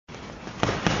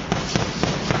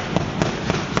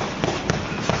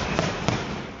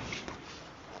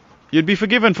You'd be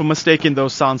forgiven for mistaking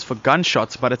those sounds for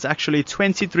gunshots, but it's actually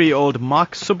 23-year-old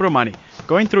Mark Subramani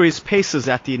going through his paces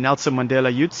at the Nelson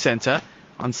Mandela Youth Centre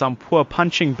on some poor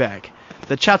punching bag.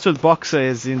 The Chatsworth boxer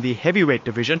is in the heavyweight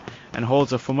division and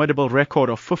holds a formidable record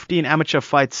of 15 amateur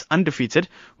fights undefeated,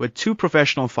 with 2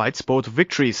 professional fights, both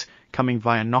victories, coming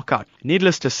via knockout.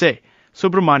 Needless to say,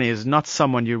 Subramani is not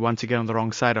someone you want to get on the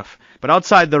wrong side of. But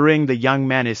outside the ring, the young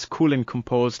man is cool and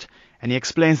composed, and he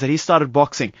explains that he started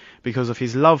boxing because of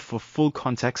his love for full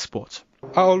contact sport.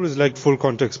 I always liked full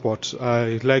contact sports.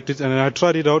 I liked it and I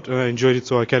tried it out and I enjoyed it,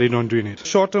 so I carried on doing it.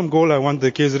 Short-term goal, I want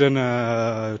the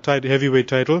KZN heavyweight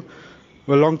title.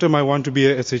 Well, long-term, I want to be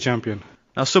a SA champion.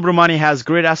 Now, Subramani has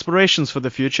great aspirations for the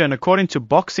future, and according to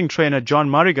boxing trainer John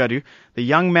Marigadu, the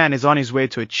young man is on his way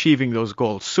to achieving those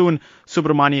goals. Soon,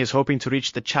 Subramani is hoping to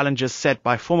reach the challenges set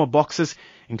by former boxers,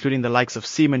 including the likes of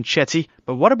Seaman Chetty.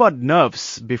 But what about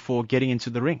nerves before getting into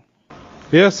the ring?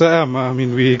 Yes, I am. I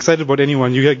mean, we're excited about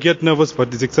anyone. You get nervous,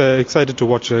 but it's excited to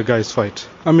watch guys fight.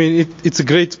 I mean, it's a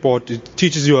great sport. It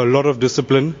teaches you a lot of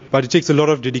discipline, but it takes a lot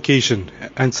of dedication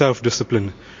and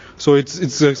self-discipline. So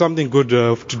it's something good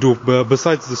to do.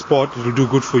 Besides the sport, it will do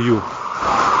good for you.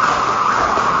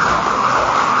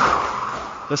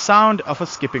 The sound of a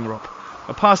skipping rope,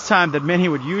 a pastime that many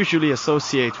would usually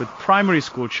associate with primary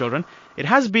school children. It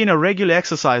has been a regular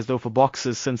exercise, though, for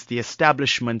boxers since the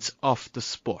establishment of the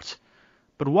sport.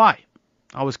 But why?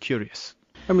 I was curious.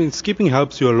 I mean, skipping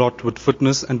helps you a lot with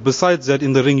fitness, and besides that,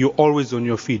 in the ring, you're always on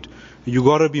your feet. You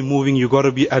gotta be moving, you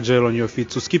gotta be agile on your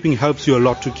feet. So skipping helps you a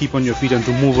lot to keep on your feet and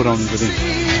to move around in the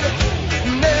ring.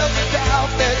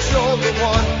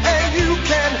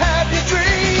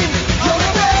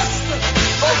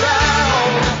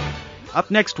 Up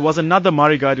next was another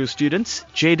Marigadu student,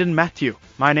 Jaden Matthew.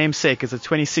 My namesake is a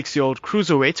 26-year-old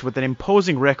cruiserweight with an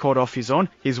imposing record of his own.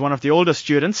 He's one of the older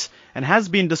students and has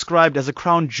been described as a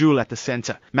crown jewel at the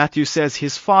centre. Matthew says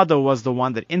his father was the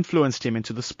one that influenced him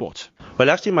into the sport. Well,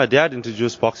 actually, my dad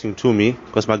introduced boxing to me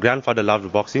because my grandfather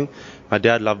loved boxing. My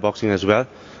dad loved boxing as well.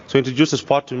 So he introduced the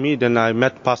sport to me. Then I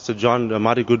met Pastor John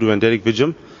Marigudu and Derek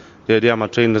Vijam. They are my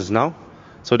trainers now.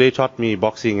 So they taught me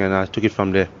boxing and I took it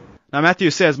from there. Now,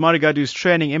 Matthew says Marigadu's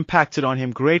training impacted on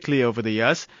him greatly over the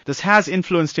years. This has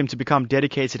influenced him to become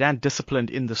dedicated and disciplined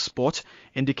in the sport,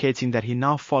 indicating that he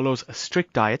now follows a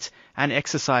strict diet and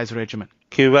exercise regimen.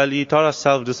 Okay, well, he taught us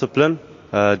self-discipline,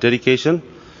 dedication.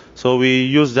 So we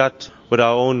use that with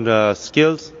our own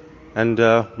skills, and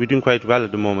we're doing quite well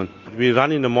at the moment. We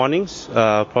run in the mornings,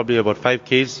 probably about 5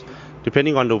 Ks,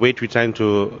 depending on the weight we're trying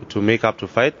to make up to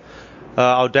fight.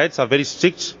 Our diets are very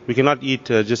strict. We cannot eat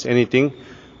just anything.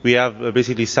 We have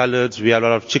basically salads, we have a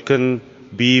lot of chicken,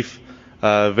 beef,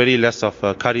 very less of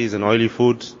curries and oily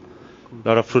foods, a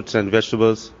lot of fruits and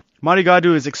vegetables.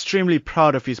 Marigadu is extremely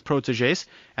proud of his proteges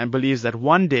and believes that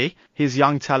one day his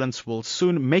young talents will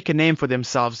soon make a name for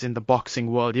themselves in the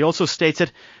boxing world. He also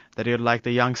stated that he would like the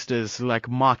youngsters like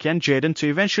Mark and Jaden to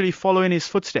eventually follow in his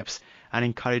footsteps and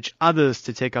encourage others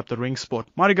to take up the ring sport.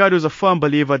 Marigadu is a firm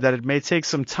believer that it may take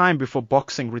some time before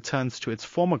boxing returns to its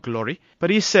former glory,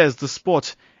 but he says the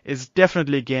sport is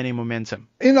definitely gaining momentum.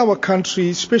 In our country,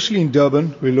 especially in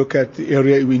Durban, we look at the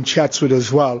area in Chatsworth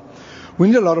as well, we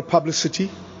need a lot of publicity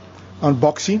on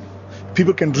boxing.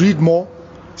 People can read more,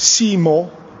 see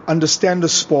more, understand the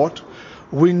sport.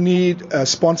 We need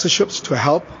sponsorships to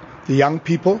help the young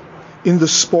people in the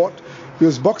sport,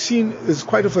 because boxing is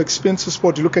quite of an expensive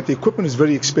sport. You look at the equipment, is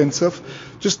very expensive.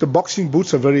 Just the boxing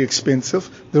boots are very expensive.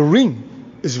 The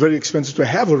ring is very expensive to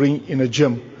have a ring in a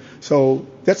gym. So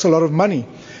that's a lot of money.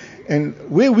 And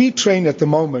where we train at the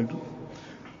moment,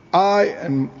 I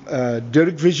and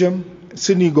Derek Vijam,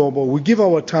 Sydney Gobo, we give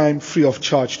our time free of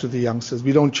charge to the youngsters.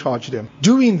 We don't charge them.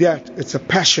 Doing that, it's a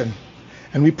passion.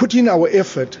 And we put in our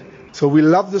effort. So we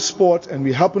love the sport and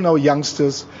we're helping our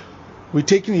youngsters. We're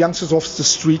taking the youngsters off the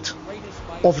street,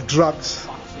 off drugs.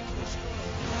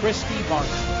 Christy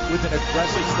Martin, with an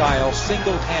aggressive style,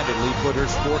 single-handedly put her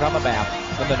sport on the map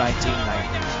in the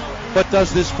 1990s. But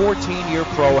does this 14-year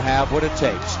pro have what it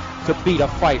takes to beat a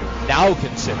fighter now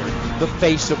considered the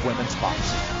face of women's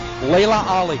boxing? Layla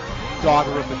Ali,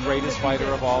 daughter of the greatest fighter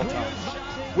of all time,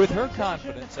 with her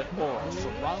confidence and aura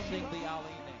surrounding the Ali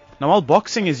name. Now, while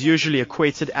boxing is usually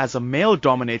equated as a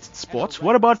male-dominated sport,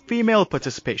 what about female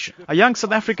participation? A young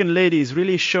South African lady is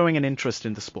really showing an interest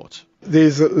in the sport.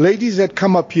 There's ladies that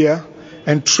come up here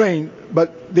and train,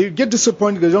 but they get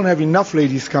disappointed they don't have enough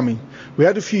ladies coming. We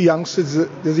had a few youngsters.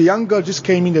 There's a young girl just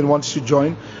came in that wants to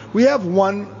join. We have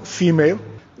one female.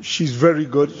 She's very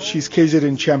good. She's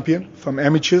KZN champion from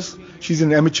amateurs. She's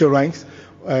in amateur ranks,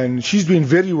 and she's doing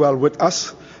very well with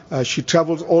us. She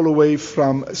travels all the way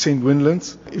from St.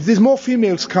 Windlands. If there's more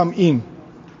females come in,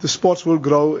 the sports will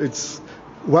grow. It's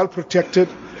well protected.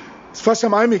 It's the first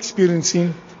time I'm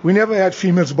experiencing. We never had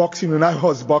females boxing when I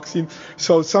was boxing,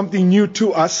 so something new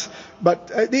to us. But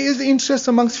there is interest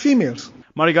amongst females.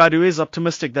 Marigadu is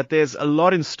optimistic that there's a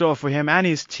lot in store for him and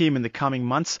his team in the coming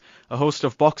months. A host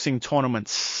of boxing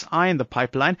tournaments are in the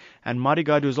pipeline, and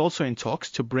Marigadu is also in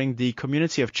talks to bring the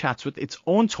community of Chatsworth its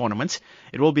own tournament.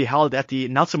 It will be held at the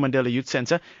Nelson Mandela Youth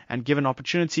Centre and give an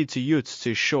opportunity to youths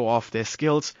to show off their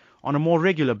skills on a more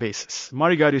regular basis.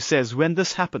 Marigadu says when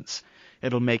this happens,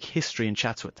 it'll make history in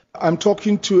Chatsworth. I'm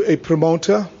talking to a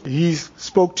promoter. He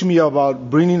spoke to me about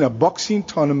bringing a boxing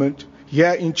tournament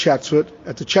here in Chatsworth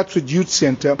at the Chatsworth Youth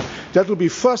Centre. That will be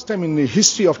first time in the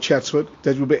history of Chatsworth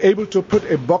that we'll be able to put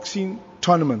a boxing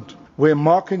tournament where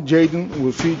Mark and Jaden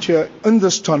will feature in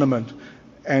this tournament.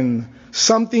 And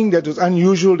something that is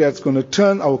unusual that's going to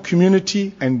turn our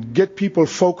community and get people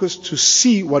focused to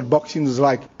see what boxing is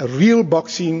like. A real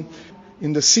boxing.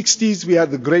 In the 60s, we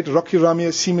had the great Rocky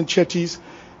Ramia, Seaman Chetties,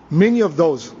 many of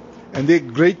those. And their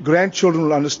great-grandchildren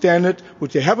will understand it,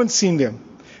 which they haven't seen them.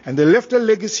 And they left a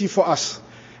legacy for us.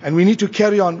 And we need to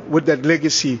carry on with that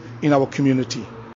legacy in our community.